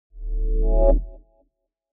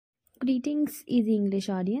Greetings, Easy English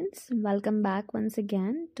audience. Welcome back once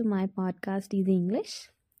again to my podcast, Easy English.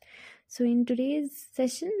 So, in today's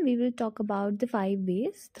session, we will talk about the 5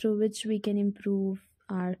 ways through which we can improve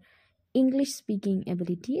our English speaking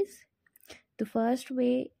abilities. The first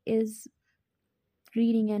way is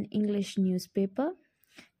reading an English newspaper.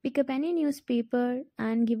 Pick up any newspaper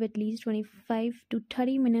and give at least 25 to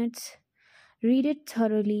 30 minutes. Read it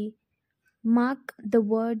thoroughly. Mark the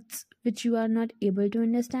words which you are not able to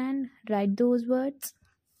understand. Write those words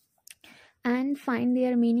and find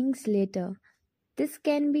their meanings later. This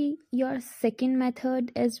can be your second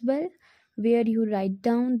method as well, where you write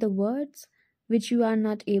down the words which you are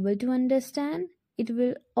not able to understand. It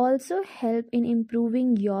will also help in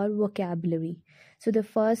improving your vocabulary. So, the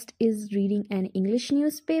first is reading an English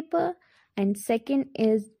newspaper, and second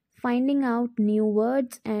is finding out new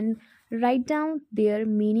words and write down their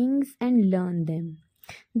meanings and learn them.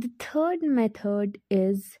 The third method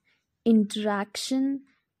is interaction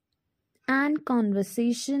and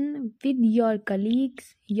conversation with your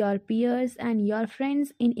colleagues, your peers, and your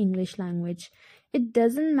friends in English language. It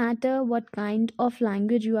doesn't matter what kind of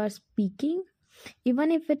language you are speaking.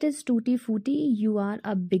 Even if it is tutti frutti, you are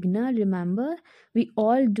a beginner. Remember, we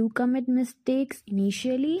all do commit mistakes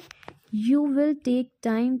initially. You will take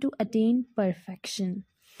time to attain perfection.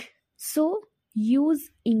 So, use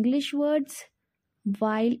English words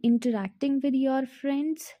while interacting with your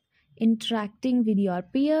friends, interacting with your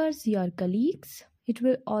peers, your colleagues. It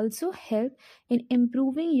will also help in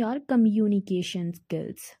improving your communication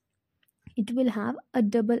skills. It will have a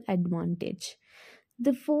double advantage.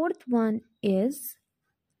 The fourth one is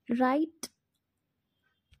write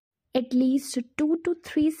at least 2 to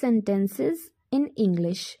 3 sentences in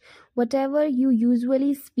English. Whatever you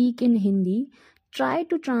usually speak in Hindi, try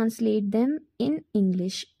to translate them in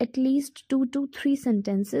English, at least 2 to 3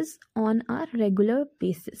 sentences on a regular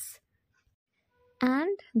basis.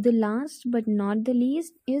 And the last but not the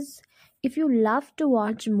least is, if you love to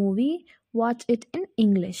watch a movie, watch it in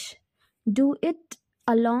English. Do it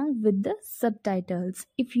along with the subtitles.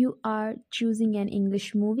 If you are choosing an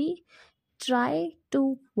English movie, try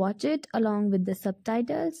to watch it along with the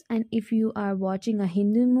subtitles, and if you are watching a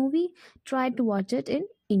Hindi movie, try to watch it in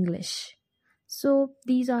English. So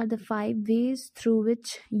these are the 5 ways through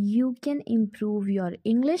which you can improve your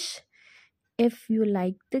English. If you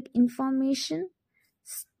like the information,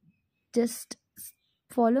 just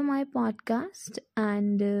follow my podcast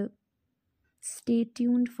and stay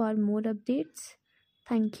tuned for more updates.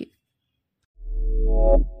 Thank you.